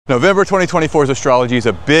November 2024's astrology is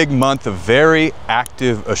a big month of very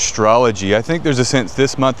active astrology. I think there's a sense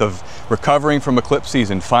this month of recovering from eclipse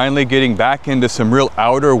season, finally getting back into some real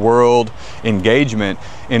outer world engagement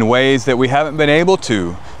in ways that we haven't been able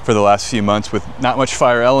to for the last few months, with not much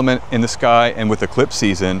fire element in the sky and with eclipse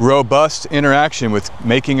season. Robust interaction with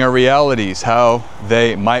making our realities how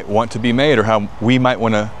they might want to be made or how we might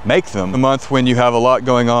want to make them. A month when you have a lot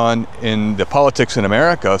going on in the politics in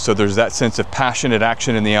America, so there's that sense of passionate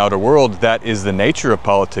action in the outer world that is the nature of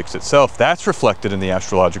politics itself. That's reflected in the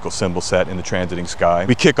astrological symbol set in the transiting sky.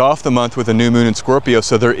 We kick off the month with a new moon in Scorpio,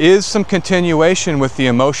 so there is some continuation with the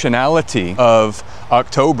emotionality of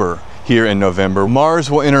October here in November. Mars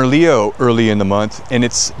will enter Leo early in the month, and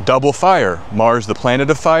it's double fire. Mars, the planet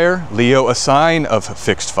of fire, Leo, a sign of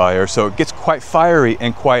fixed fire, so it gets quite fiery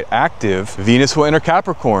and quite active. Venus will enter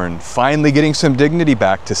Capricorn, finally getting some dignity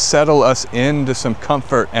back to settle us into some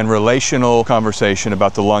comfort and relational conversation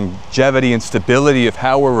about the longevity and stability of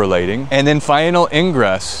how we're relating. And then final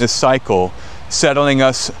ingress, this cycle, settling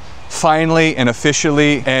us finally and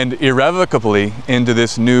officially and irrevocably into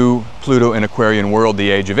this new Pluto and Aquarian world, the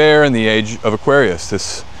age of air and the age of Aquarius,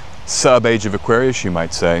 this sub-age of Aquarius, you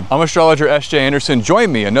might say. I'm astrologer S.J. Anderson. Join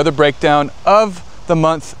me, another breakdown of the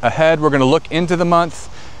month ahead. We're going to look into the month,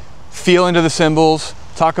 feel into the symbols,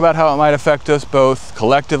 talk about how it might affect us both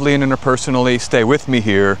collectively and interpersonally. Stay with me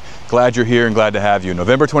here. Glad you're here and glad to have you.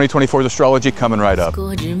 November 2024's astrology coming right up.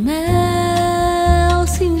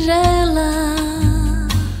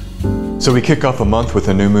 So we kick off a month with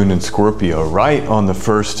a new moon in Scorpio, right on the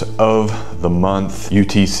first of the month,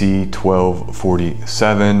 UTC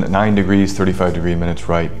 12:47, 9 degrees, 35 degree minutes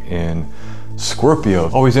right in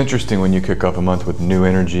Scorpio. Always interesting when you kick off a month with new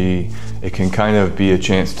energy. It can kind of be a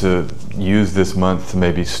chance to use this month to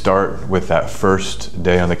maybe start with that first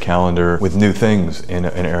day on the calendar with new things in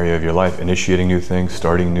an area of your life, initiating new things,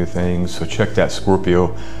 starting new things. So check that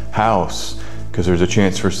Scorpio house, because there's a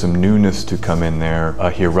chance for some newness to come in there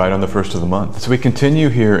here right on the first of the month. So we continue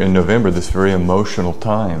here in November, this very emotional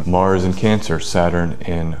time. Mars in Cancer, Saturn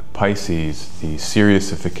in Pisces, the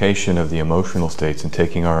seriousification of the emotional states and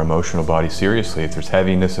taking our emotional body seriously. If there's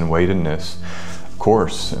heaviness and weightedness, of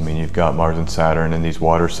course, I mean, you've got Mars and Saturn and these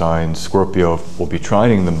water signs. Scorpio will be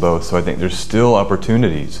trining them both, so I think there's still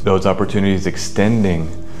opportunities. Those opportunities extending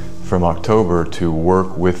from October to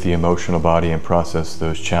work with the emotional body and process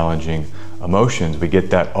those challenging emotions. We get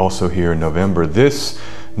that also here in November. This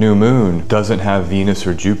new moon doesn't have Venus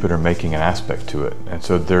or Jupiter making an aspect to it. And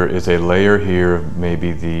so there is a layer here of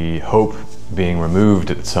maybe the hope being removed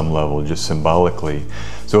at some level, just symbolically.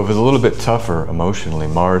 So if it's a little bit tougher emotionally,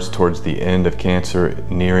 Mars towards the end of Cancer,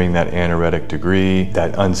 nearing that anaretic degree,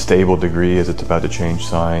 that unstable degree as it's about to change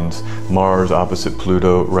signs. Mars opposite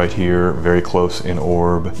Pluto right here, very close in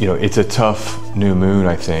orb. You know, it's a tough new moon,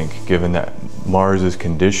 I think, given that Mars's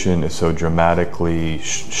condition is so dramatically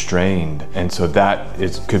strained. And so that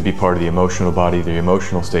could be part of the emotional body, the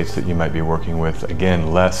emotional states that you might be working with.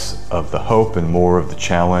 Again, less of the hope and more of the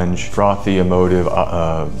challenge, frothy, emotive,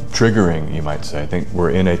 triggering, you might say. I think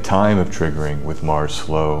we're in a time of triggering with Mars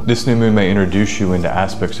slow. This new moon may introduce you into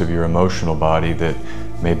aspects of your emotional body that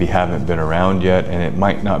maybe haven't been around yet, and it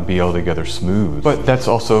might not be altogether smooth. But that's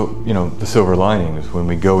also, you know, the silver lining is when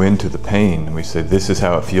we go into the pain and we say, this is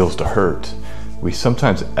how it feels to hurt. We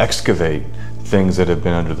sometimes excavate things that have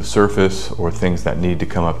been under the surface or things that need to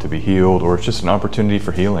come up to be healed, or it's just an opportunity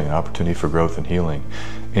for healing, an opportunity for growth and healing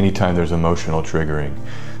anytime there's emotional triggering.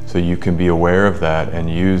 So you can be aware of that and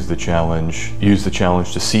use the challenge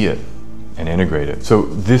to see it and integrate it. So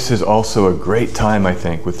this is also a great time, I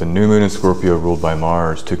think, with the new moon in Scorpio ruled by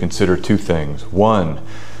Mars, to consider two things. One,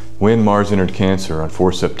 when Mars entered Cancer on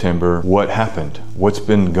 4 September, what happened? What's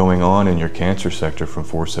been going on in your Cancer sector from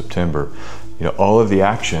 4 September? You know, all of the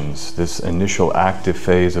actions, this initial active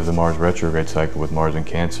phase of the Mars retrograde cycle with Mars in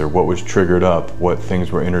Cancer, what was triggered up, what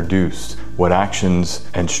things were introduced, what actions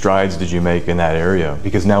and strides did you make in that area?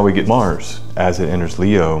 Because now we get Mars as it enters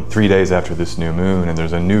Leo 3 days after this new moon, and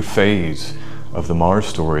there's a new phase of the Mars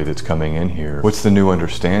story that's coming in here. What's the new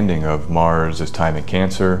understanding of Mars' time in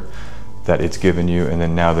Cancer that it's given you? And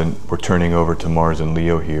then now we're turning over to Mars and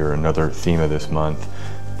Leo here, another theme of this month.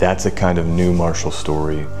 That's a kind of new martial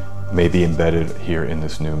story maybe embedded here in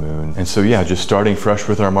this new moon. And so yeah, just starting fresh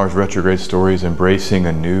with our Mars retrograde stories, embracing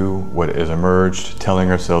anew what has emerged, telling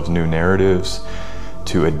ourselves new narratives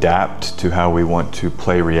to adapt to how we want to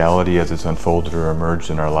play reality as it's unfolded or emerged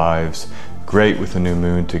in our lives. Great with the new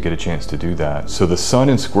moon to get a chance to do that. So the Sun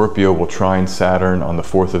in Scorpio will trine Saturn on the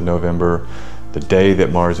 4th of November, the day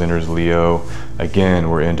that Mars enters Leo. Again,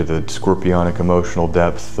 we're into the scorpionic emotional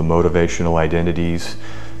depth, the motivational identities,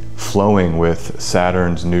 flowing with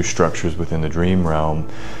Saturn's new structures within the dream realm.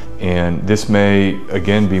 And this may,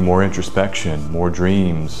 again, be more introspection, more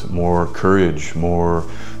dreams, more courage, more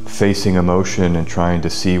facing emotion and trying to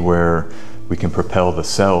see where we can propel the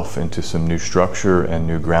self into some new structure and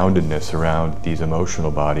new groundedness around these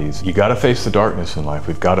emotional bodies. You gotta face the darkness in life.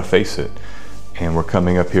 We've gotta face it. And we're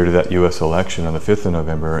coming up here to that US election on the 5th of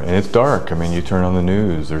November, and it's dark. I mean, you turn on the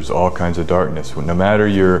news, there's all kinds of darkness. No matter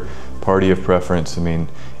your party of preference, I mean,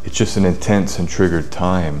 it's just an intense and triggered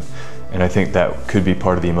time. And I think that could be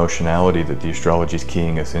part of the emotionality that the astrology is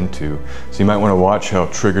keying us into. So you might want to watch how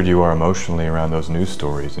triggered you are emotionally around those news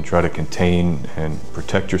stories and try to contain and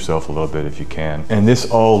protect yourself a little bit if you can. And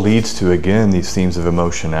this all leads to, again, these themes of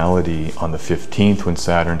emotionality on the 15th when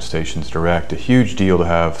Saturn stations direct. A huge deal to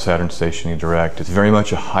have Saturn stationing direct. It's very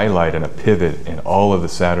much a highlight and a pivot in all of the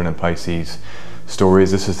Saturn and Pisces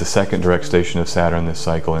stories. This is the second direct station of Saturn this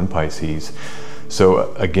cycle in Pisces.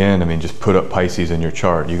 So again, I mean, just put up Pisces in your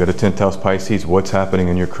chart. You got a 10th house Pisces, what's happening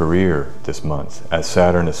in your career this month as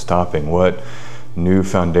Saturn is stopping? What new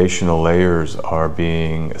foundational layers are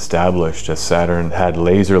being established as Saturn had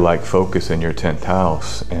laser-like focus in your 10th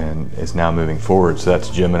house and is now moving forward? So that's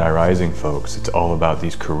Gemini rising, folks. It's all about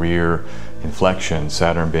these career inflections,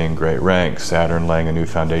 Saturn being great rank, Saturn laying a new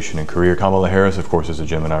foundation in career. Kamala Harris, of course, is a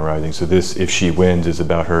Gemini rising. So this, if she wins, is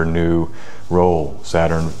about her new role,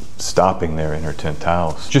 Saturn stopping there in her 10th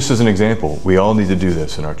house. Just as an example, we all need to do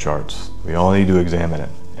this in our charts. We all need to examine it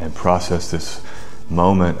and process this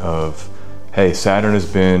moment of, hey, Saturn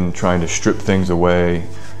has been trying to strip things away,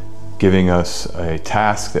 giving us a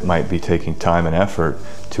task that might be taking time and effort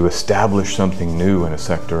to establish something new in a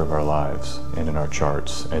sector of our lives and in our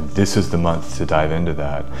charts. And this is the month to dive into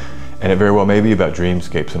that. And it very well may be about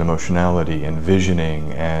dreamscapes and emotionality and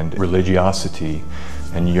visioning and religiosity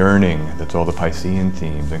and yearning. That's all the Piscean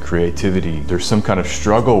themes, and creativity. There's some kind of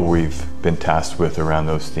struggle we've been tasked with around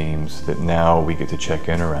those themes that now we get to check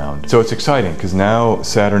in around. So it's exciting because now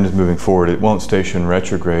Saturn is moving forward. It won't station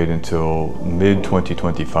retrograde until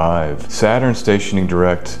mid-2025. Saturn stationing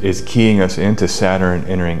direct is keying us into Saturn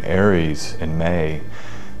entering Aries in May,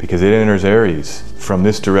 because it enters Aries from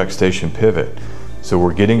this direct station pivot. So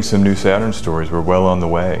we're getting some new Saturn stories. We're well on the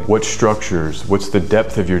way. What structures, what's the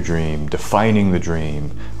depth of your dream, defining the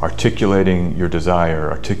dream, articulating your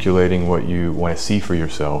desire, articulating what you want to see for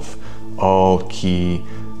yourself, all key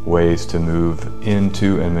ways to move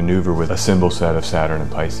into and maneuver with a symbol set of Saturn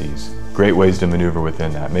and Pisces. Great ways to maneuver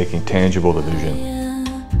within that, making tangible the vision.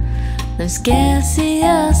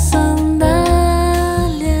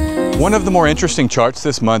 One of the more interesting charts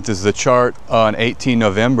this month is the chart on 18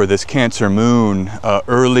 November, this Cancer moon.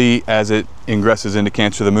 Early as it ingresses into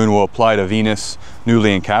Cancer, the moon will apply to Venus,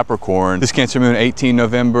 newly in Capricorn. This Cancer moon, 18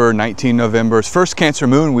 November, 19 November, is first Cancer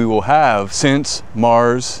moon we will have since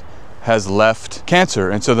Mars has left Cancer,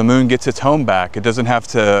 and so the moon gets its home back. It doesn't have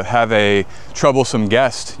to have a troublesome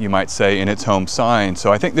guest, you might say, in its home sign.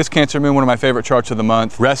 So I think this Cancer moon, one of my favorite charts of the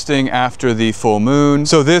month, resting after the full moon.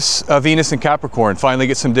 So this Venus in Capricorn finally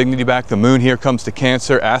gets some dignity back. The moon here comes to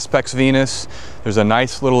Cancer, aspects Venus. There's a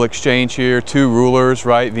nice little exchange here, two rulers,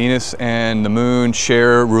 right? Venus and the moon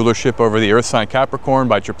share rulership over the earth sign Capricorn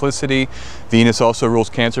by triplicity. Venus also rules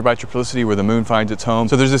Cancer by triplicity, where the moon finds its home.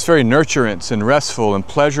 So there's this very nurturance and restful and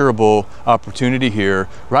pleasurable opportunity here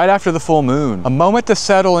right after the full moon. A moment to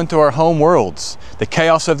settle into our home worlds. The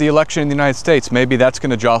chaos of the election in the United States, maybe that's going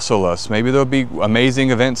to jostle us. Maybe there'll be amazing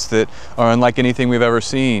events that are unlike anything we've ever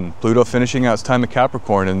seen. Pluto finishing out its time in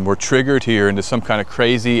Capricorn, and we're triggered here into some kind of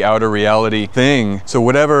crazy outer reality thing. So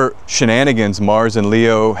whatever shenanigans Mars and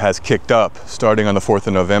Leo has kicked up starting on the 4th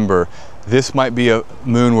of November, this might be a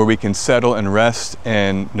moon where we can settle and rest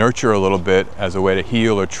and nurture a little bit as a way to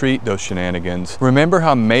heal or treat those shenanigans. Remember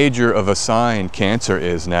how major of a sign Cancer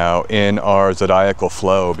is now in our zodiacal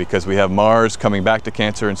flow, because we have Mars coming back to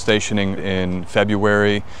Cancer and stationing in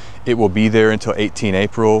February. It will be there until 18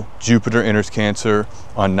 April. Jupiter enters Cancer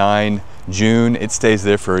on 9 June. It stays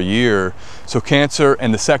there for a year. So Cancer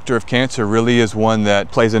and the sector of Cancer really is one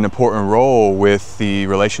that plays an important role with the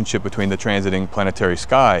relationship between the transiting planetary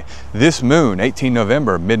sky. This moon, 18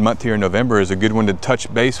 November, mid-month here in November, is a good one to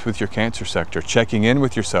touch base with your Cancer sector, checking in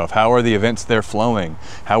with yourself. How are the events there flowing?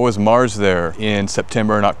 How was Mars there in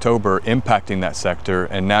September and October impacting that sector?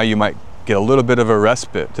 And now you might get a little bit of a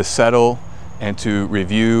respite to settle and to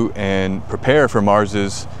review and prepare for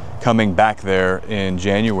Mars's coming back there in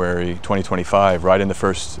January 2025, right in the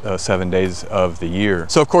first 7 days of the year.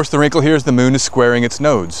 So of course the wrinkle here is the moon is squaring its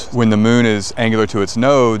nodes. When the moon is angular to its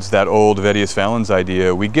nodes, that old Vettius Valens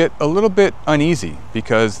idea, we get a little bit uneasy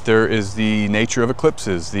because there is the nature of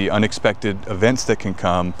eclipses, the unexpected events that can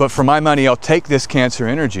come. But for my money, I'll take this Cancer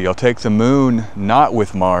energy. I'll take the moon not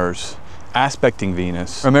with Mars aspecting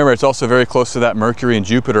Venus. Remember, it's also very close to that Mercury and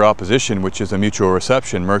Jupiter opposition, which is a mutual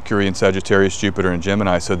reception, Mercury in Sagittarius, Jupiter in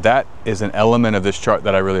Gemini. So that is an element of this chart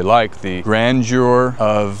that I really like, the grandeur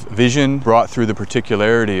of vision brought through the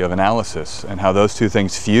particularity of analysis, and how those two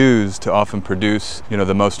things fuse to often produce, you know,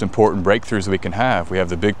 the most important breakthroughs we can have. We have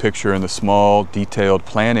the big picture and the small, detailed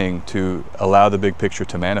planning to allow the big picture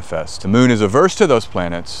to manifest. The moon is averse to those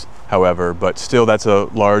planets, however, but still that's a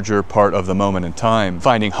larger part of the moment in time.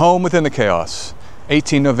 Finding home within the chaos.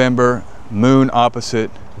 18 November, moon opposite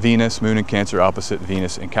Venus, moon in Cancer opposite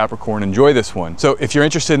Venus in Capricorn. Enjoy this one. So if you're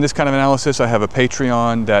interested in this kind of analysis, I have a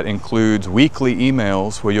Patreon that includes weekly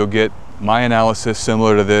emails where you'll get my analysis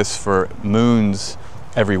similar to this for moons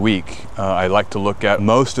every week. I like to look at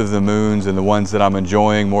most of the moons and the ones that I'm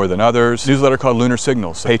enjoying more than others. Newsletter called Lunar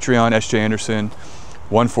Signals. So Patreon, SJ Anderson.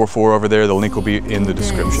 144 over there. The link will be in the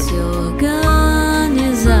description.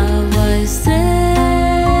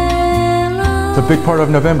 It's a big part of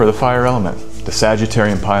November, the fire element, the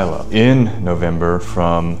Sagittarian pile-up. In November,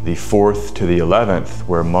 from the 4th to the 11th,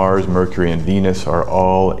 where Mars, Mercury, and Venus are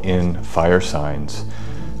all in fire signs,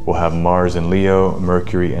 we'll have Mars in Leo,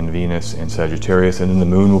 Mercury and Venus in Sagittarius, and then the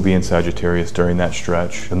moon will be in Sagittarius during that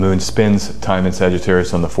stretch. The moon spends time in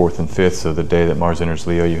Sagittarius on the 4th and 5th, so the day that Mars enters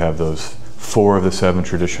Leo, you have those 4 of the 7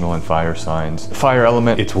 traditional and fire signs. The fire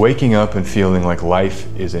element, it's waking up and feeling like life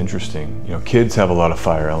is interesting. You know, kids have a lot of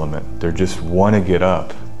fire element. They just want to get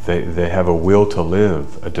up. They have a will to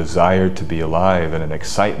live, a desire to be alive, and an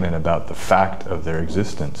excitement about the fact of their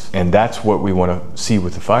existence. And that's what we want to see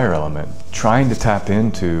with the fire element. Trying to tap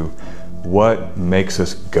into what makes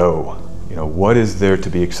us go. You know, what is there to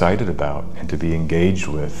be excited about and to be engaged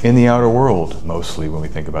with in the outer world, mostly when we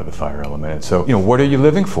think about the fire element. And so, you know, what are you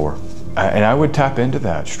living for? And I would tap into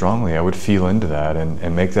that strongly. I would feel into that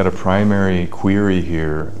and make that a primary query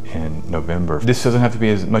here in November. This doesn't have to be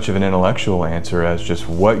as much of an intellectual answer as just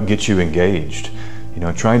what gets you engaged. You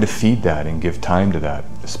know, trying to feed that and give time to that,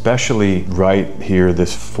 especially right here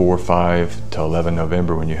this 4, 5 to 11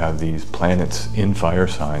 November when you have these planets in fire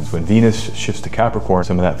signs. When Venus shifts to Capricorn,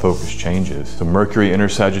 some of that focus changes. So Mercury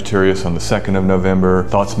enters Sagittarius on the 2nd of November,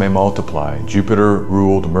 thoughts may multiply. Jupiter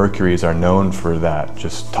ruled Mercuries are known for that,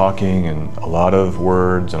 just talking and a lot of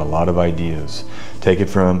words and a lot of ideas. Take it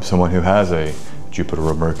from someone who has a Jupiter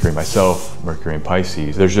or Mercury, myself, Mercury in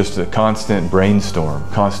Pisces. There's just a constant brainstorm,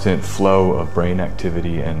 constant flow of brain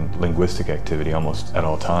activity and linguistic activity almost at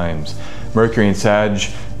all times. Mercury in Sag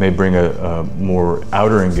may bring a more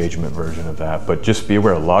outer engagement version of that, but just be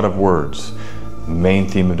aware, a lot of words. Main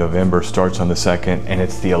theme of November starts on the 2nd, and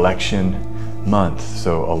it's the election month.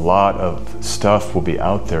 So a lot of stuff will be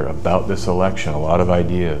out there about this election, a lot of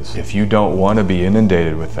ideas. If you don't want to be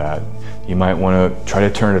inundated with that, you might want to try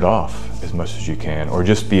to turn it off as much as you can, or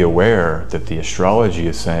just be aware that the astrology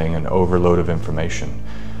is saying an overload of information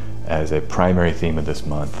as a primary theme of this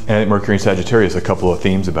month. And at Mercury and Sagittarius, a couple of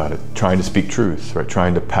themes about it. Trying to speak truth, right?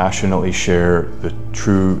 Trying to passionately share the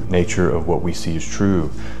true nature of what we see as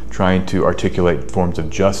true. Trying to articulate forms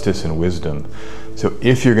of justice and wisdom. So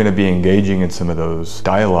if you're going to be engaging in some of those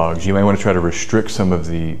dialogues, you may want to try to restrict some of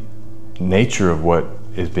the nature of what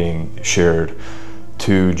is being shared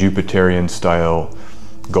to Jupiterian style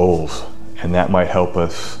goals, and that might help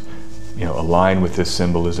us, you know, align with this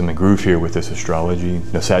symbolism and groove here with this astrology.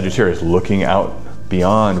 Now, Sagittarius, looking out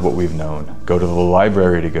beyond what we've known. Go to the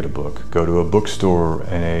library to get a book. Go to a bookstore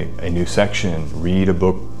and a new section. Read a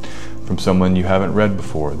book from someone you haven't read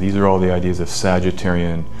before. These are all the ideas of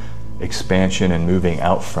Sagittarian expansion and moving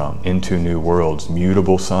out from into new worlds.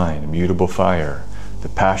 Mutable sign, mutable fire. The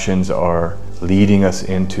passions are leading us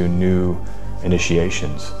into new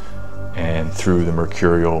initiations, and through the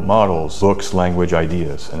mercurial models, books, language,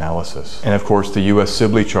 ideas, analysis. And of course, the US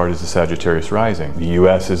Sibley chart is the Sagittarius rising. The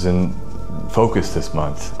US is in focus this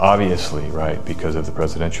month, obviously, right, because of the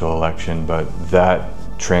presidential election, but that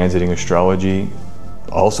transiting astrology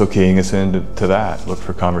also keying us into that. Look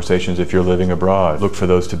for conversations if you're living abroad. Look for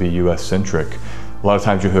those to be US centric. A lot of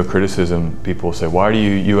times you'll hear criticism, people will say, why do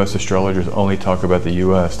you US astrologers only talk about the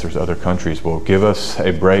US? There's other countries. Well, give us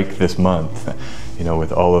a break this month, you know,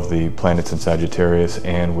 with all of the planets in Sagittarius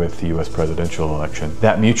and with the US presidential election.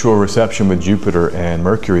 That mutual reception with Jupiter and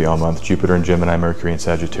Mercury all month, Jupiter in Gemini, Mercury in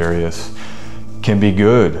Sagittarius, can be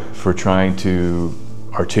good for trying to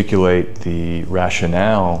articulate the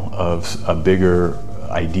rationale of a bigger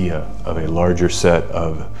idea, of a larger set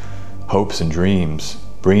of hopes and dreams,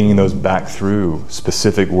 bringing those back through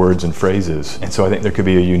specific words and phrases. And so I think there could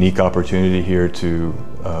be a unique opportunity here to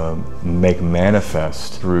make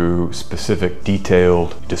manifest through specific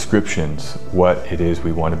detailed descriptions what it is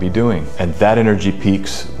we want to be doing. And that energy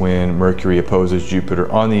peaks when Mercury opposes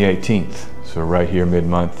Jupiter on the 18th. So right here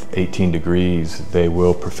mid-month, 18 degrees, they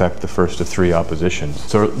will perfect the first of 3 oppositions.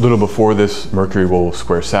 So a little before this, Mercury will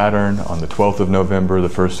square Saturn on the 12th of November, the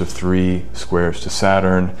first of 3 squares to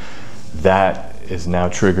Saturn. That is now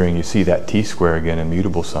triggering, you see that T-square again in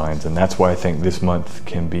mutable signs, and that's why I think this month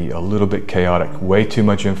can be a little bit chaotic. Way too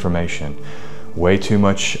much information, way too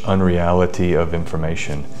much unreality of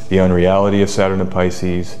information. The unreality of Saturn and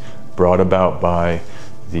Pisces brought about by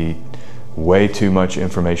the way too much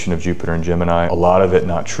information of Jupiter and Gemini. A lot of it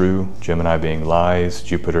not true, Gemini being lies,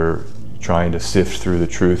 Jupiter trying to sift through the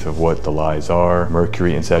truth of what the lies are.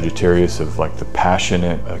 Mercury and Sagittarius of like the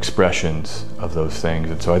passionate expressions of those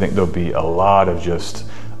things. And so I think there'll be a lot of just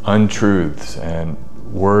untruths and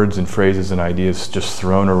words and phrases and ideas just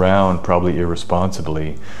thrown around probably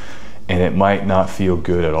irresponsibly. And it might not feel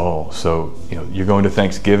good at all. So, you know, you're going to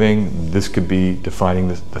Thanksgiving, this could be defining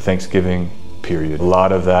the Thanksgiving period. A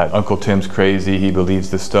lot of that, Uncle Tim's crazy, he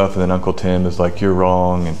believes this stuff, and then Uncle Tim is like, you're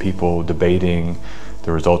wrong, and people debating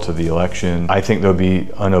the results of the election. I think there'll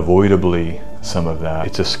be unavoidably some of that.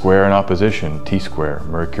 It's a square in opposition, T-square.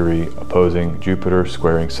 Mercury opposing Jupiter,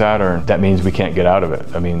 squaring Saturn. That means we can't get out of it.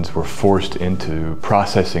 That means we're forced into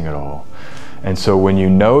processing it all. And so when you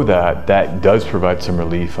know that, that does provide some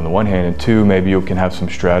relief on the one hand, and two, maybe you can have some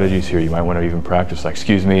strategies here. You might want to even practice like,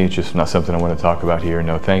 excuse me, it's just not something I want to talk about here.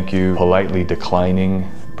 No, thank you. Politely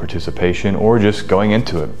declining participation or just going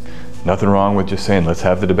into it. Nothing wrong with just saying, let's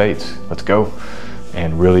have the debates, let's go.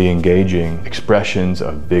 And really engaging expressions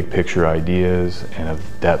of big picture ideas and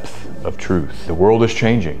of depth of truth. The world is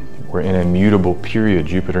changing. We're in a mutable period,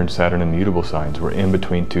 Jupiter and Saturn in mutable signs. We're in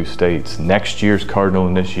between 2 states. Next year's cardinal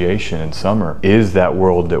initiation in summer is that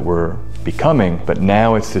world that we're becoming, but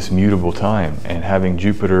now it's this mutable time, and having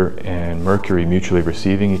Jupiter and Mercury mutually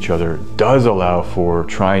receiving each other does allow for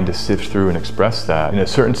trying to sift through and express that. In a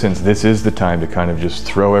certain sense, this is the time to kind of just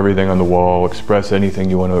throw everything on the wall, express anything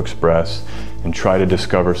you want to express, and try to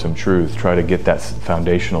discover some truth, try to get that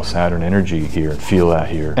foundational Saturn energy here, feel that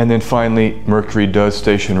here. And then finally, Mercury does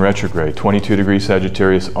station retrograde, 22 degrees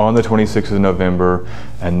Sagittarius on the 26th of November,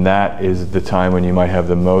 and that is the time when you might have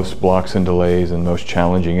the most blocks and delays and most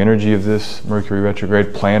challenging energy of this Mercury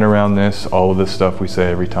retrograde. Plan around this, all of this stuff we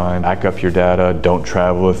say every time. Back up your data, don't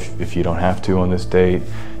travel if you don't have to on this date,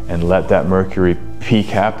 and let that Mercury peak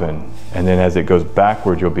happen. And then as it goes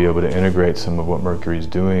backward, you'll be able to integrate some of what Mercury's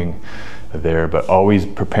doing there, but always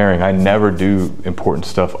preparing. I never do important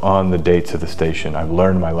stuff on the dates of the station. I've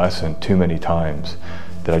learned my lesson too many times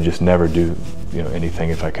that I just never do, you know, anything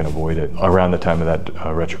if I can avoid it around the time of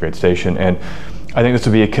that retrograde station. And I think this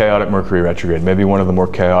will be a chaotic Mercury retrograde, maybe one of the more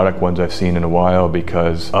chaotic ones I've seen in a while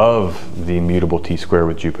because of the mutable T-square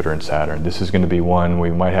with Jupiter and Saturn. This is going to be one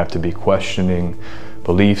we might have to be questioning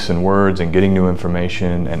beliefs and words and getting new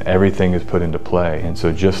information, and everything is put into play. And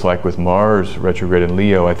so just like with Mars retrograde in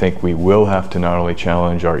Leo, I think we will have to not only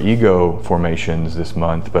challenge our ego formations this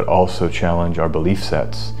month, but also challenge our belief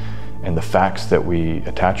sets and the facts that we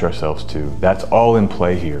attach ourselves to. That's all in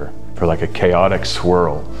play here for like a chaotic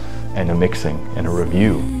swirl and a mixing and a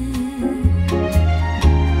review.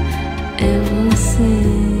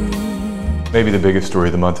 Maybe the biggest story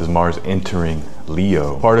of the month is Mars entering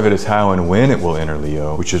Leo. Part of it is how and when it will enter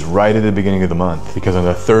Leo, which is right at the beginning of the month, because on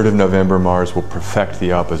the 3rd of November, Mars will perfect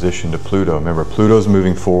the opposition to Pluto. Remember, Pluto's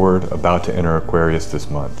moving forward, about to enter Aquarius this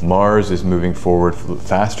month. Mars is moving forward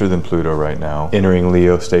faster than Pluto right now, entering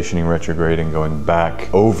Leo, stationing retrograde, and going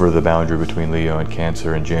back over the boundary between Leo and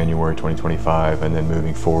Cancer in January 2025, and then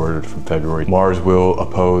moving forward from February. Mars will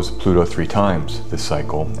oppose Pluto 3 times this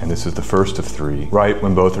cycle, and this is the first of 3, right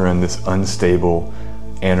when both are in this unstable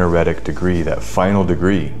anaretic degree, that final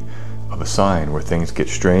degree of a sign where things get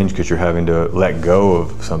strange because you're having to let go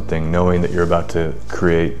of something, knowing that you're about to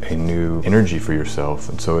create a new energy for yourself.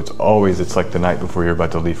 And so it's like the night before you're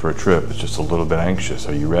about to leave for a trip. It's just a little bit anxious.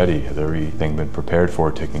 Are you ready? Has everything been prepared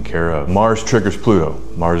for, taken care of? Mars triggers Pluto.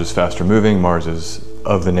 Mars is faster moving. Mars is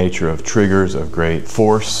of the nature of triggers of great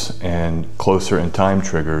force and closer in time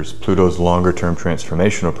triggers. Pluto's longer term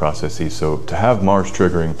transformational processes. So to have Mars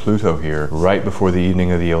triggering Pluto here right before the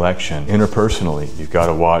evening of the election, interpersonally, you've got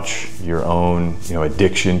to watch your own, you know,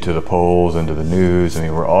 addiction to the polls and to the news. I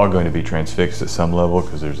mean, we're all going to be transfixed at some level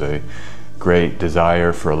because there's a great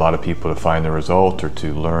desire for a lot of people to find the result or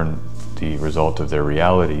to learn the result of their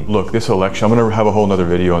reality. Look, this election, I'm gonna have a whole nother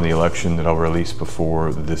video on the election that I'll release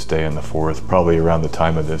before this day on the 4th, probably around the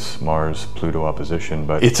time of this Mars-Pluto opposition,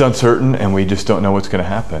 but it's uncertain and we just don't know what's gonna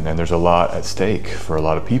happen, and there's a lot at stake for a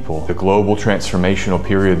lot of people. The global transformational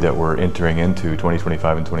period that we're entering into,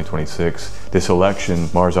 2025 and 2026, this election,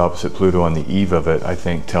 Mars opposite Pluto on the eve of it, I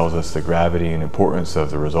think tells us the gravity and importance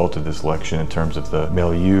of the result of this election in terms of the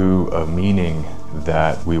milieu of meaning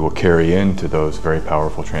that we will carry into those very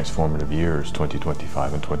powerful transformative years,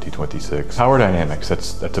 2025 and 2026. Power dynamics,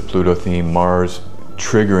 that's a Pluto theme. Mars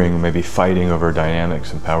triggering, maybe fighting over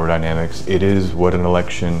dynamics and power dynamics. It is what an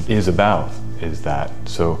election is about, is that.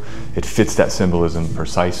 So it fits that symbolism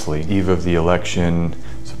precisely. Eve of the election,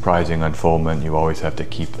 surprising unfoldment, you always have to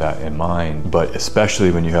keep that in mind, but especially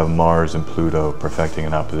when you have Mars and Pluto perfecting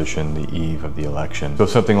an opposition the eve of the election. So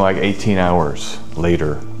something like 18 hours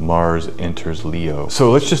later, Mars enters Leo. So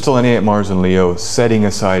let's just delineate Mars and Leo, setting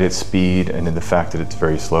aside its speed and in the fact that it's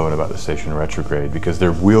very slow and about to station retrograde, because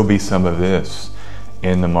there will be some of this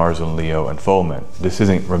in the Mars and Leo unfoldment. This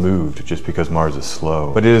isn't removed just because Mars is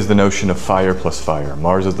slow, but it is the notion of fire plus fire.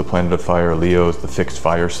 Mars is the planet of fire, Leo is the fixed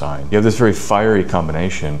fire sign. You have this very fiery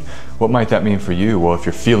combination. What might that mean for you? Well, if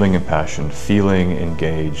you're feeling impassioned, feeling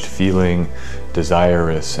engaged, feeling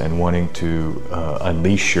desirous, and wanting to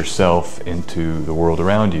unleash yourself into the world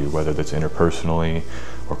around you, whether that's interpersonally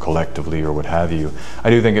or collectively or what have you. I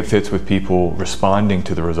do think it fits with people responding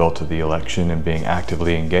to the result of the election and being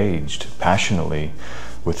actively engaged passionately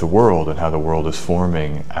with the world and how the world is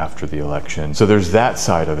forming after the election. So there's that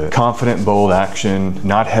side of it. Confident, bold action,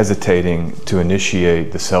 not hesitating to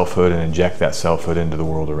initiate the selfhood and inject that selfhood into the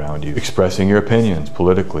world around you. Expressing your opinions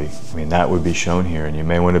politically. I mean, that would be shown here, and you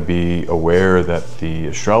may want to be aware that the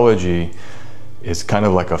astrology is kind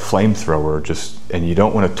of like a flamethrower, and you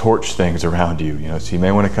don't want to torch things around you, so you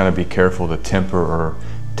may want to kind of be careful to temper or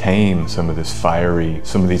tame some of these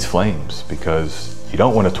flames, because you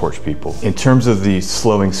don't want to torch people. In terms of the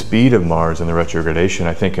slowing speed of Mars and the retrogradation,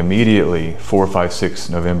 I think immediately 4, 5, 6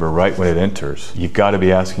 November, right when it enters, you've got to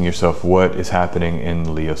be asking yourself what is happening in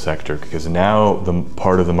the Leo sector, because now the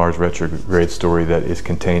part of the Mars retrograde story that is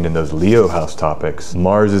contained in those Leo house topics,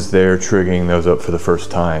 Mars is there triggering those up for the first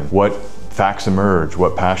time. What facts emerge,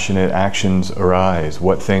 what passionate actions arise,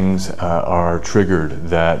 what things are triggered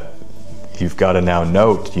that you've got to now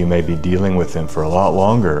note you may be dealing with them for a lot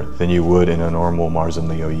longer than you would in a normal Mars and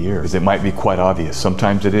Leo year. Because it might be quite obvious.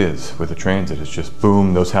 Sometimes it is. With a transit, it's just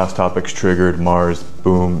boom, those house topics triggered, Mars,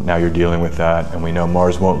 boom, now you're dealing with that. And we know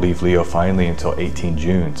Mars won't leave Leo finally until 18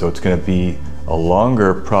 June. So it's going to be a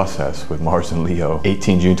longer process with Mars and Leo.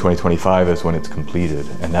 18 June 2025 is when it's completed.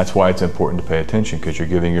 And that's why it's important to pay attention, because you're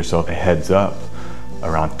giving yourself a heads up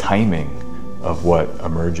around timing of what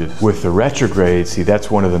emerges. With the retrograde, see,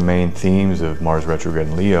 that's one of the main themes of Mars retrograde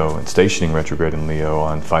in Leo and stationing retrograde in Leo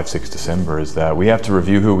on 5, 6 December is that we have to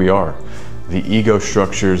review who we are. The ego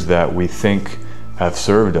structures that we think have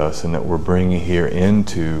served us and that we're bringing here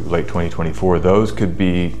into late 2024, those could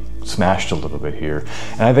be smashed a little bit here.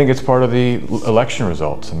 And I think it's part of the election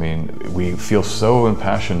results. I mean, we feel so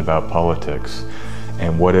impassioned about politics,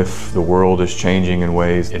 and what if the world is changing in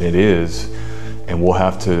ways, and it is, and we'll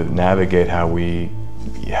have to navigate how we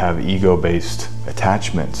have ego-based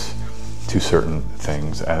attachments to certain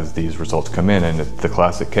things as these results come in. And the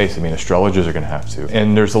classic case, I mean, astrologers are going to have to.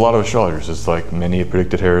 And there's a lot of astrologers. It's like many have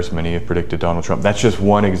predicted Harris, many have predicted Donald Trump. That's just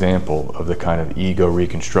one example of the kind of ego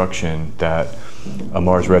reconstruction that a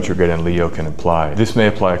Mars retrograde in Leo can imply. This may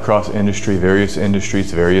apply across industry, various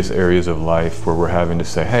industries, various areas of life where we're having to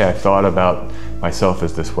say, hey, I thought about myself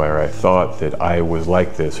as this way, or I thought that I was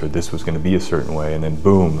like this, or this was going to be a certain way, and then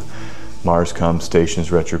boom, Mars comes,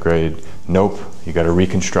 stations retrograde. Nope, you got to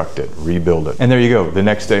reconstruct it, rebuild it. And there you go. The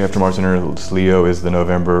next day after Mars enters Leo is the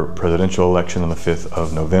November presidential election on the 5th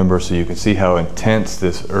of November. So you can see how intense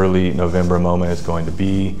this early November moment is going to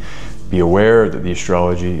be. Be aware that the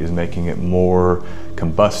astrology is making it more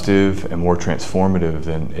combustive and more transformative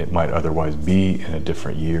than it might otherwise be in a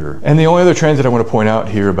different year. And the only other transit I want to point out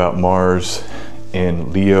here about Mars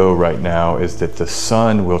in Leo right now is that the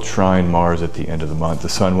Sun will trine Mars at the end of the month. The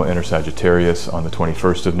Sun will enter Sagittarius on the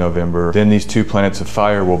 21st of November. Then these two planets of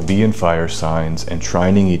fire will be in fire signs and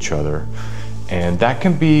trining each other. And that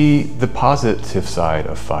can be the positive side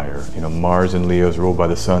of fire. You know, Mars in Leo is ruled by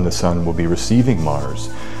the Sun will be receiving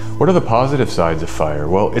Mars, What are the positive sides of fire?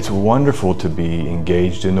 Well, it's wonderful to be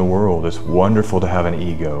engaged in the world. It's wonderful to have an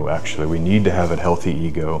ego, actually. We need to have a healthy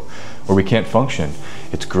ego or we can't function.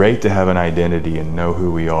 It's great to have an identity and know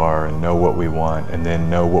who we are and know what we want and then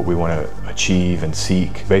know what we want to achieve and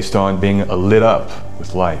seek based on being lit up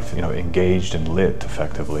with life, you know, engaged and lit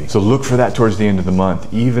effectively. So look for that towards the end of the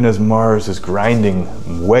month. Even as Mars is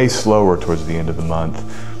grinding way slower towards the end of the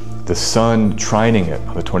month, the sun trining it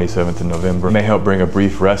on the 27th of November may help bring a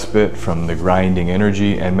brief respite from the grinding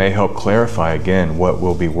energy and may help clarify again what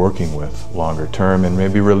we'll be working with longer term and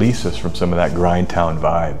maybe release us from some of that grind town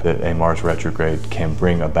vibe that a Mars retrograde can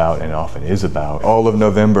bring about and often is about. All of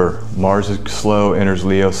November, Mars is slow, enters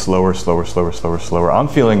Leo, slower, slower, slower, slower, slower. I'm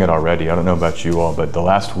feeling it already. I don't know about you all, but the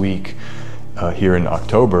last week here in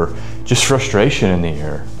October, just frustration in the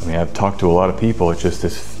air. I mean, I've talked to a lot of people. It's just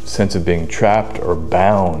this sense of being trapped or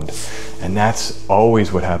bound. And that's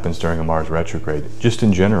always what happens during a Mars retrograde, just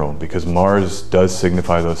in general, because Mars does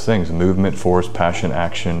signify those things: movement, force, passion,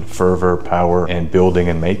 action, fervor, power, and building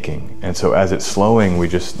and making. And so as it's slowing, we're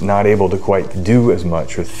just not able to quite do as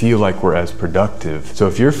much or feel like we're as productive. So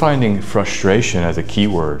if you're finding frustration as a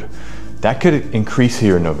keyword, that could increase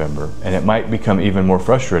here in November, and it might become even more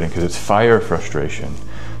frustrating because it's fire frustration.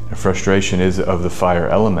 And frustration is of the fire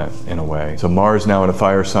element in a way. So Mars now in a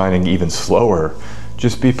fire sign and even slower.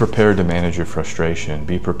 Just be prepared to manage your frustration.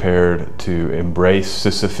 Be prepared to embrace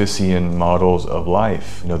Sisyphusian models of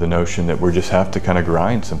life. You know, the notion that we just have to kind of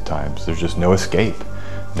grind sometimes. There's just no escape.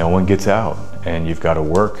 No one gets out, and you've got to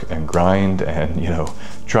work and grind and, you know,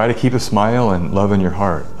 try to keep a smile and love in your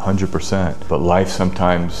heart, 100%. But life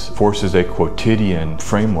sometimes forces a quotidian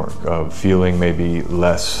framework of feeling maybe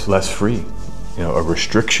less free, you know, a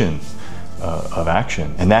restriction of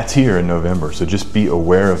action. And that's here in November, so just be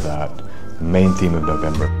aware of that, the main theme of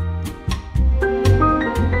November.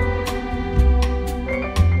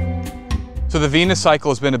 So the Venus cycle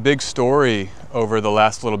has been a big story over the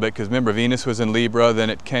last little bit, because remember, Venus was in Libra, then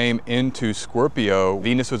it came into Scorpio.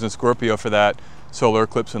 Venus was in Scorpio for that solar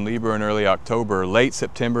eclipse in Libra in early October. Late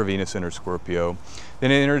September, Venus entered Scorpio.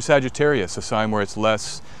 Then it entered Sagittarius, a sign where it's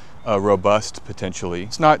less robust potentially.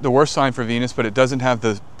 It's not the worst sign for Venus, but it doesn't have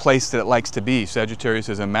the place that it likes to be. Sagittarius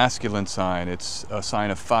is a masculine sign. It's a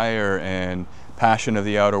sign of fire and passion of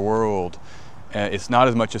the outer world. It's not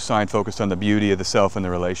as much a sign focused on the beauty of the self and the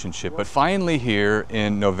relationship. But finally here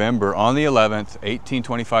in November, on the 11th,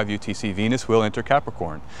 1825 UTC, Venus will enter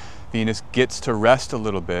Capricorn. Venus gets to rest a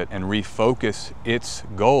little bit and refocus its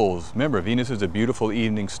goals. Remember, Venus is a beautiful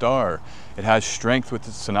evening star. It has strength with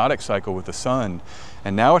the synodic cycle with the sun.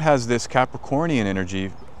 And now it has this Capricornian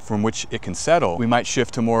energy from which it can settle. We might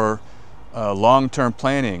shift to more long-term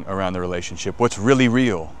planning around the relationship. What's really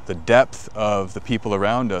real? The depth of the people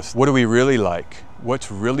around us. What do we really like?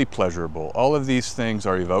 What's really pleasurable? All of these things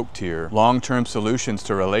are evoked here. Long-term solutions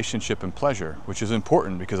to relationship and pleasure, which is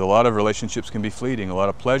important because a lot of relationships can be fleeting, a lot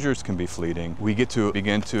of pleasures can be fleeting. We get to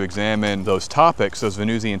begin to examine those topics, those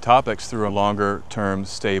Venusian topics, through a longer-term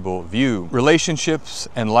stable view. Relationships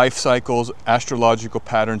and life cycles, astrological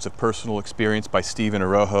patterns of personal experience by Stephen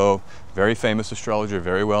Arojo, very famous astrologer,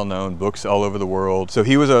 very well known, books all over the world. So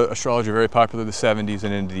he was an astrologer very popular in the 70s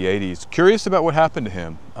and into the 80s. Curious about what happened to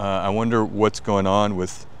him. I wonder what's going on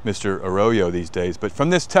with Mr. Arroyo these days. But from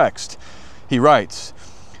this text, he writes,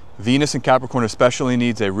 Venus and Capricorn especially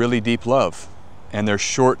needs a really deep love, and they're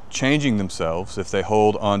short-changing themselves if they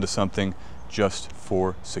hold on to something just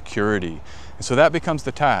for security. And so that becomes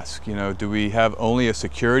the task. You know, do we have only a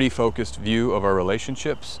security-focused view of our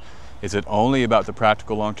relationships? Is it only about the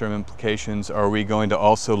practical long-term implications? Are we going to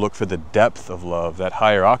also look for the depth of love, that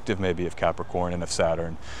higher octave maybe of Capricorn and of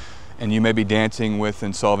Saturn? And you may be dancing with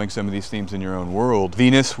and solving some of these themes in your own world.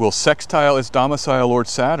 Venus will sextile its domicile Lord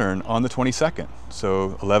Saturn on the 22nd.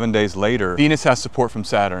 So 11 days later, Venus has support from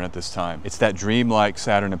Saturn at this time. It's that dreamlike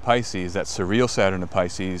Saturn in Pisces, that surreal Saturn in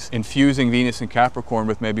Pisces, infusing Venus and Capricorn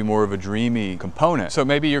with maybe more of a dreamy component. So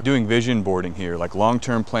maybe you're doing vision boarding here, like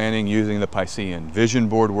long-term planning using the Piscean. Vision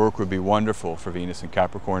board work would be wonderful for Venus and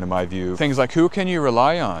Capricorn in my view. Things like, who can you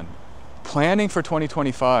rely on? Planning for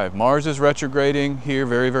 2025. Mars is retrograding here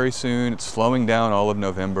very, very soon. It's slowing down all of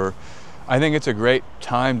November. I think it's a great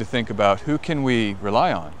time to think about, who can we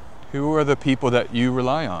rely on? Who are the people that you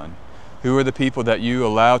rely on? Who are the people that you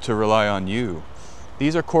allow to rely on you?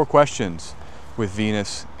 These are core questions with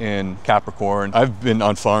Venus in Capricorn. I've been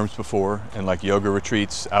on farms before and like yoga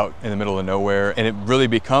retreats out in the middle of nowhere, and it really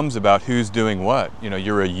becomes about who's doing what. You know,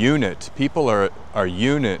 you're a unit. People are a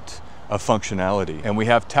unit of functionality, and we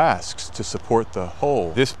have tasks to support the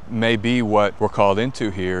whole. This may be what we're called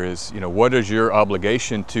into here is, you know, what is your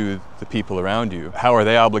obligation to the people around you? How are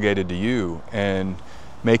they obligated to you? And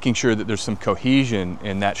making sure that there's some cohesion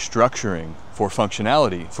in that structuring for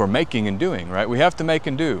functionality, for making and doing, right? We have to make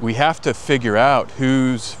and do. We have to figure out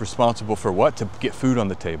who's responsible for what to get food on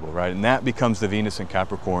the table, right? And that becomes the Venus and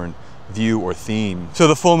Capricorn view or theme. So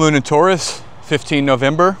the full moon in Taurus, 15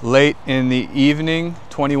 November, late in the evening,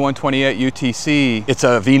 21:28 UTC. It's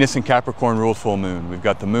a Venus and Capricorn ruled full moon. We've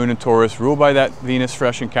got the moon in Taurus ruled by that Venus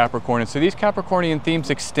fresh in Capricorn. And so these Capricornian themes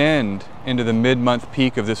extend into the mid-month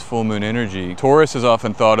peak of this full moon energy. Taurus is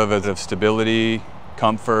often thought of as of stability,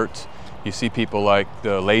 comfort. You see people like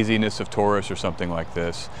the laziness of Taurus or something like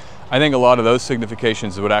this. I think a lot of those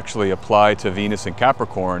significations would actually apply to Venus and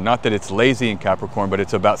Capricorn. Not that it's lazy in Capricorn, but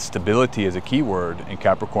it's about stability as a key word in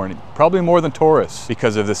Capricorn, probably more than Taurus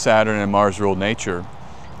because of the Saturn and Mars ruled nature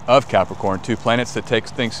of Capricorn, two planets that take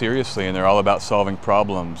things seriously and they're all about solving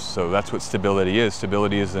problems. So that's what stability is.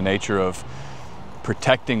 Stability is the nature of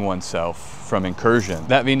protecting oneself from incursion.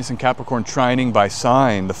 That Venus and Capricorn trining by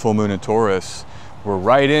sign, the full moon in Taurus, we're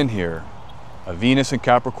right in here, a Venus and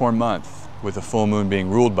Capricorn month, with the full moon being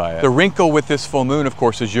ruled by it. The wrinkle with this full moon, of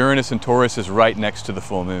course, is Uranus and Taurus is right next to the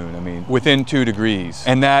full moon. I mean, within 2 degrees.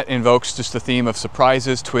 And that invokes just the theme of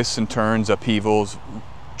surprises, twists and turns, upheavals,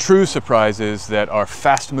 true surprises that are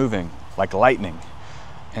fast moving, like lightning.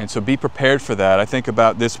 And so be prepared for that. I think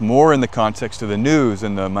about this more in the context of the news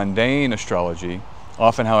and the mundane astrology,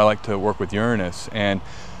 often how I like to work with Uranus. And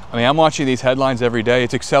I mean, I'm watching these headlines every day.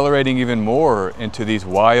 It's accelerating even more into these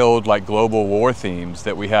wild, like global war themes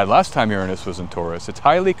that we had last time Uranus was in Taurus. It's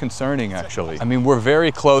highly concerning, actually. I mean, we're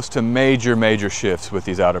very close to major shifts with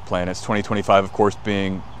these outer planets. 2025, of course,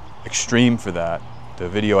 being extreme for that. The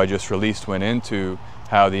video I just released went into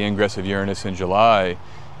how the ingress of Uranus in July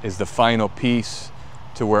is the final piece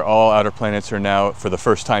to where all outer planets are now for the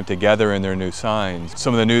first time together in their new signs.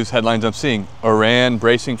 Some of the news headlines I'm seeing, Iran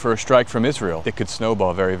bracing for a strike from Israel. It could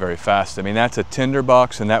snowball very fast. I mean, that's a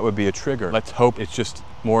tinderbox and that would be a trigger. Let's hope it's just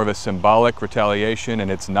more of a symbolic retaliation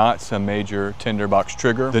and it's not some major tinderbox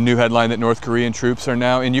trigger. The new headline that North Korean troops are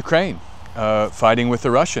now in Ukraine, fighting with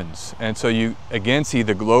the Russians. And so you again see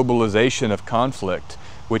the globalization of conflict,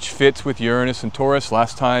 which fits with Uranus and Taurus.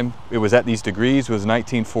 Last time it was at these degrees was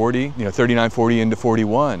 1940, 3940 into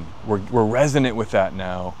 41. We're resonant with that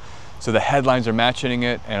now. So the headlines are matching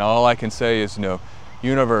it, and all I can say is,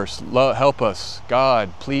 universe, help us, God,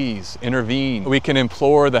 please intervene. We can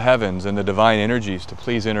implore the heavens and the divine energies to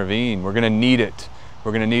please intervene. We're gonna need it.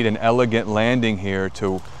 We're gonna need an elegant landing here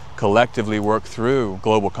to collectively work through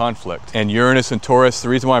global conflict. And Uranus and Taurus, the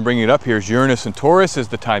reason why I'm bringing it up here is Uranus and Taurus is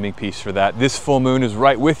the timing piece for that. This full moon is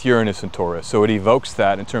right with Uranus and Taurus, so it evokes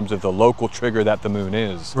that in terms of the local trigger that the moon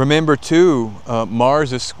is. Remember too,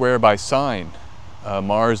 Mars is square by sign.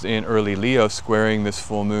 Mars in early Leo squaring this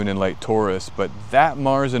full moon in late Taurus, but that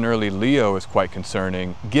Mars in early Leo is quite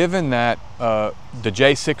concerning given that the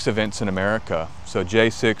J6 events in America. So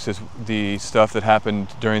J6 is the stuff that happened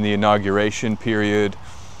during the inauguration period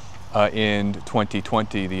in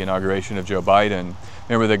 2020, the inauguration of Joe Biden.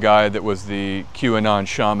 Remember the guy that was the QAnon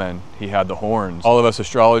shaman? He had the horns. All of us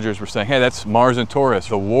astrologers were saying, hey, that's Mars and Taurus,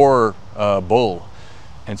 the war bull.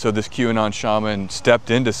 And so this QAnon shaman stepped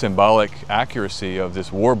into symbolic accuracy of this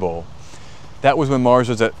war bull. That was when Mars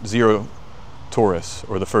was at 0 Taurus,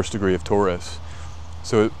 or the first degree of Taurus.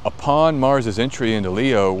 So upon Mars's entry into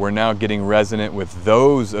Leo, we're now getting resonant with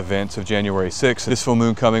those events of January 6th. This full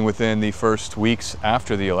moon coming within the first weeks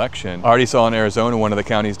after the election. I already saw in Arizona, one of the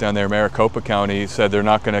counties down there, Maricopa County, said they're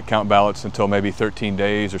not going to count ballots until maybe 13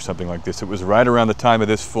 days or something like this. It was right around the time of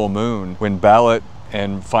this full moon when ballot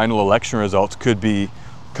and final election results could be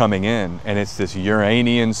coming in. And it's this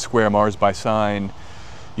Uranian square Mars by sign.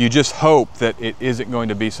 You just hope that it isn't going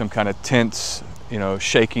to be some kind of tense,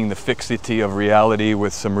 shaking the fixity of reality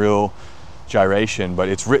with some real gyration, but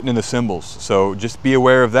it's written in the symbols. So just be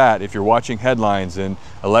aware of that. If you're watching headlines and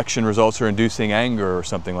election results are inducing anger or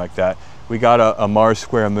something like that, we got a Mars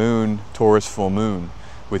square moon, Taurus full moon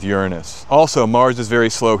with Uranus. Also, Mars is very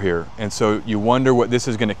slow here. And so you wonder what this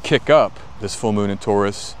is going to kick up, this full moon in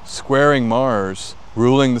Taurus, squaring Mars,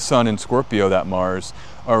 ruling the sun in Scorpio, that Mars,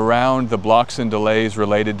 around the blocks and delays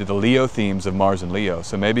related to the Leo themes of Mars and Leo.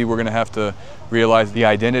 So maybe we're going to have to realize the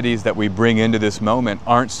identities that we bring into this moment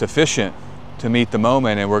aren't sufficient to meet the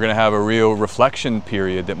moment, and we're going to have a real reflection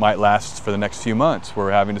period that might last for the next few months.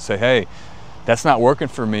 We're having to say, hey, that's not working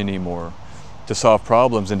for me anymore to solve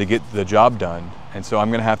problems and to get the job done. And so I'm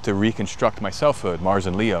going to have to reconstruct my selfhood, Mars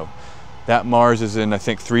and Leo. That Mars is in, I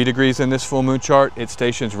think, 3 degrees in this full moon chart. It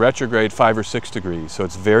stations retrograde 5 or 6 degrees. So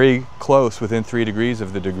it's very close, within 3 degrees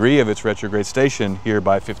of the degree of its retrograde station here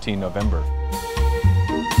by 15 November.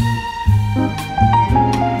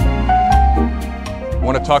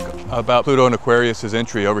 want to talk about Pluto and Aquarius's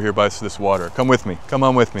entry over here by this water. Come with me, come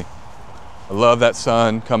on with me. I love that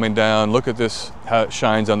sun coming down. Look at this, how it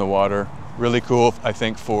shines on the water. Really cool, I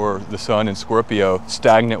think, for the sun in Scorpio.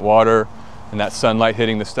 Stagnant water and that sunlight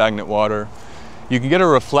hitting the stagnant water. You can get a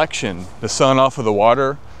reflection, the sun off of the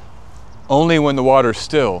water, only when the water's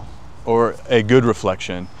still, or a good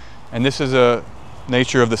reflection. And this is a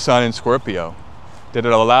nature of the sun in Scorpio, that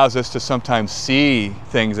it allows us to sometimes see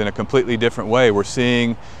things in a completely different way. We're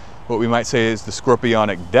seeing what we might say is the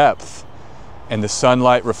scorpionic depth, and the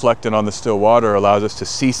sunlight reflected on the still water allows us to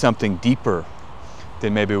see something deeper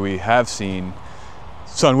than maybe we have seen.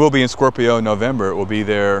 Sun will be in Scorpio in November. It will be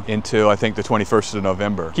there until I think the 21st of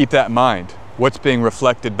November. Keep that in mind. What's being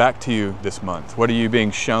reflected back to you this month? What are you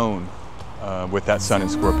being shown with that sun in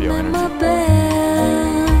Scorpio energy?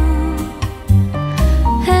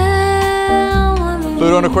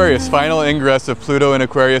 Pluto and Aquarius, final ingress of Pluto and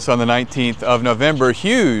Aquarius on the 19th of November.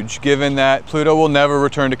 Huge, given that Pluto will never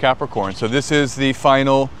return to Capricorn. So this is the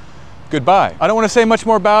final goodbye. I don't want to say much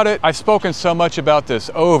more about it. I've spoken so much about this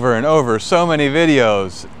over and over, so many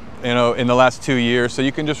videos, you know, in the last 2 years. So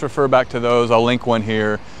you can just refer back to those. I'll link one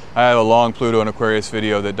here. I have a long Pluto and Aquarius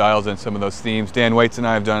video that dials in some of those themes. Dan Waits and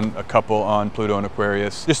I have done a couple on Pluto and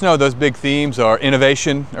Aquarius. Just know those big themes are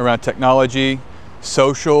innovation around technology,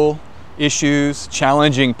 social issues,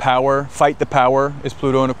 challenging power. Fight the power is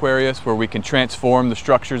Pluto and Aquarius, where we can transform the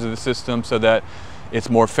structures of the system so that it's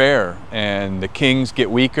more fair and the kings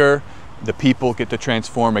get weaker, the people get to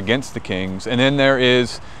transform against the kings. And then there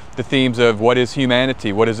is the themes of what is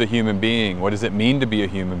humanity, what is a human being, what does it mean to be a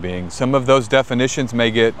human being. Some of those definitions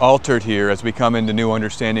may get altered here as we come into new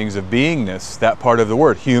understandings of beingness, that part of the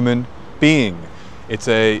word, human being. It's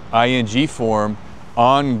a ing form,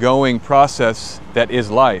 ongoing process that is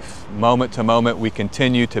life. Moment to moment we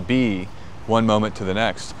continue to be, one moment to the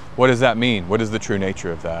next. What does that mean? What is the true nature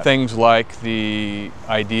of that? Things like the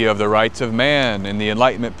idea of the rights of man in the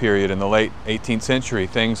Enlightenment period in the late 18th century,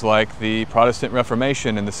 things like the Protestant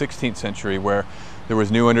Reformation in the 16th century, where there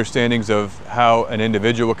was new understandings of how an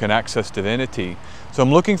individual can access divinity. So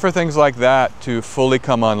I'm looking for things like that to fully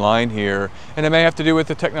come online here, and it may have to do with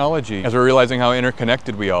the technology. As we're realizing how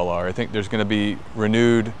interconnected we all are, I think there's going to be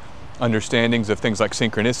renewed understandings of things like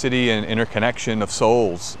synchronicity and interconnection of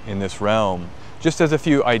souls in this realm. Just as a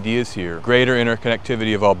few ideas here, greater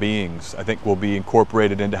interconnectivity of all beings, I think will be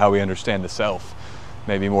incorporated into how we understand the self,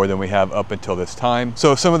 maybe more than we have up until this time.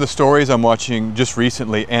 So some of the stories I'm watching just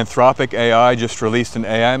recently, Anthropic AI just released an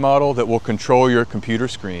AI model that will control your computer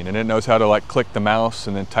screen, and it knows how to like click the mouse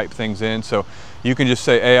and then type things in. So you can just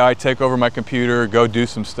say, AI, take over my computer, go do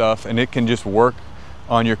some stuff, and it can just work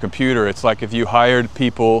on your computer. It's like if you hired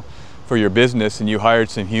people for your business and you hired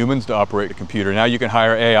some humans to operate a computer. Now you can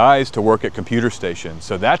hire AIs to work at computer stations.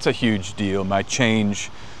 So that's a huge deal, might change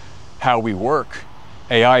how we work.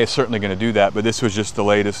 AI is certainly going to do that, but this was just the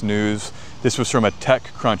latest news. This was from a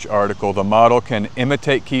TechCrunch article. The model can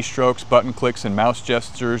imitate keystrokes, button clicks, and mouse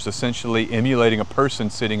gestures, essentially emulating a person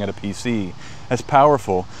sitting at a PC. That's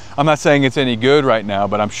powerful. I'm not saying it's any good right now,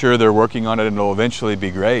 but I'm sure they're working on it and it'll eventually be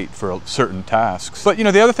great for certain tasks. But you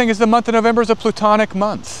know, the other thing is the month of November is a Plutonic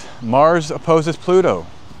month. Mars opposes Pluto,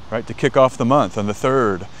 right, to kick off the month on the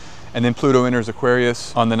 3rd. And then Pluto enters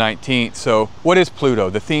Aquarius on the 19th. So what is Pluto?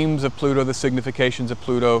 The themes of Pluto, the significations of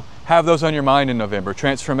Pluto, have those on your mind in November.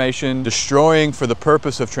 Transformation, destroying for the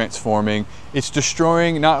purpose of transforming. It's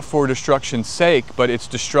destroying not for destruction's sake, but it's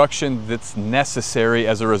destruction that's necessary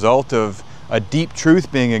as a result of a deep truth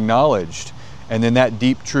being acknowledged. And then that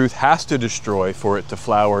deep truth has to destroy for it to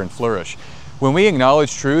flower and flourish. When we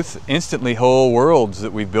acknowledge truth, instantly whole worlds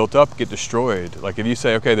that we've built up get destroyed. Like if you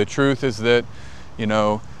say, okay, the truth is that, you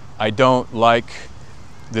know, I don't like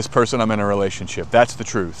this person I'm in a relationship. That's the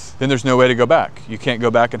truth. Then there's no way to go back. You can't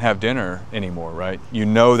go back and have dinner anymore, right? You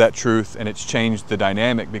know that truth and it's changed the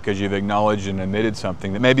dynamic because you've acknowledged and admitted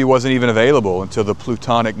something that maybe wasn't even available until the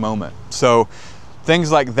Plutonic moment. So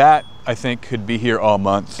things like that, I think, could be here all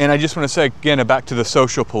month. And I just want to say, again, back to the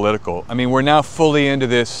social political. I mean, we're now fully into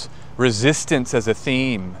this resistance as a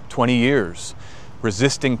theme, 20 years.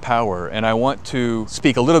 Resisting power, and I want to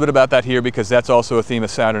speak a little bit about that here because that's also a theme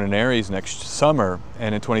of Saturn and Aries next summer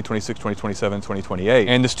and in 2026, 2027, 2028.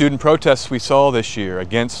 And the student protests we saw this year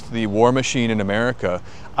against the war machine in America,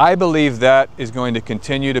 I believe that is going to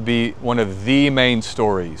continue to be one of the main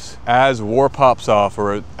stories. As war pops off,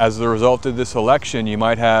 or as the result of this election, you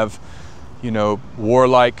might have, you know,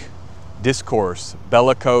 warlike discourse,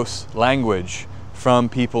 bellicose language from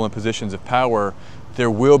people in positions of power. There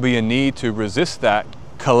will be a need to resist that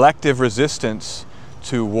collective resistance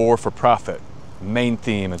to war for profit, main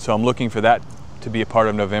theme. And so I'm looking for that to be a part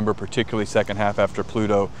of November, particularly second half after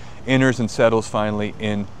Pluto enters and settles finally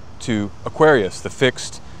into Aquarius, the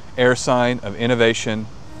fixed air sign of innovation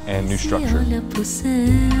and new structure.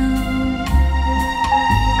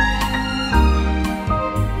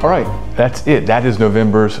 All right, that's it. That is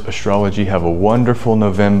November's astrology. Have a wonderful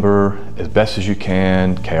November, as best as you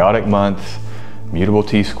can. Chaotic month, mutable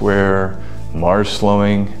T-square, Mars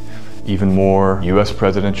slowing even more, US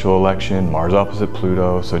presidential election, Mars opposite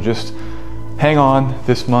Pluto. So just hang on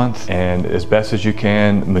this month and as best as you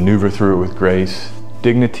can, maneuver through it with grace,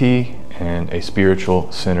 dignity, and a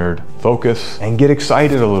spiritual centered focus, and get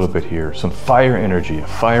excited a little bit here. Some fire energy, a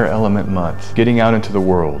fire element month, getting out into the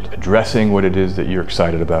world, addressing what it is that you're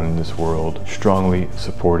excited about in this world. Strongly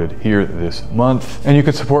supported here this month. And you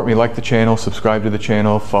can support me, like the channel, subscribe to the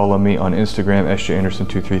channel, follow me on Instagram,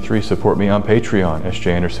 SJAnderson233, support me on Patreon,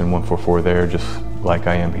 SJAnderson144 there, just like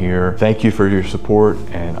I am here. Thank you for your support,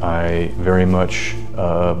 and I very much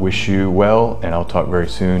wish you well, and I'll talk very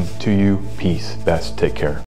soon to you. Peace, best, take care.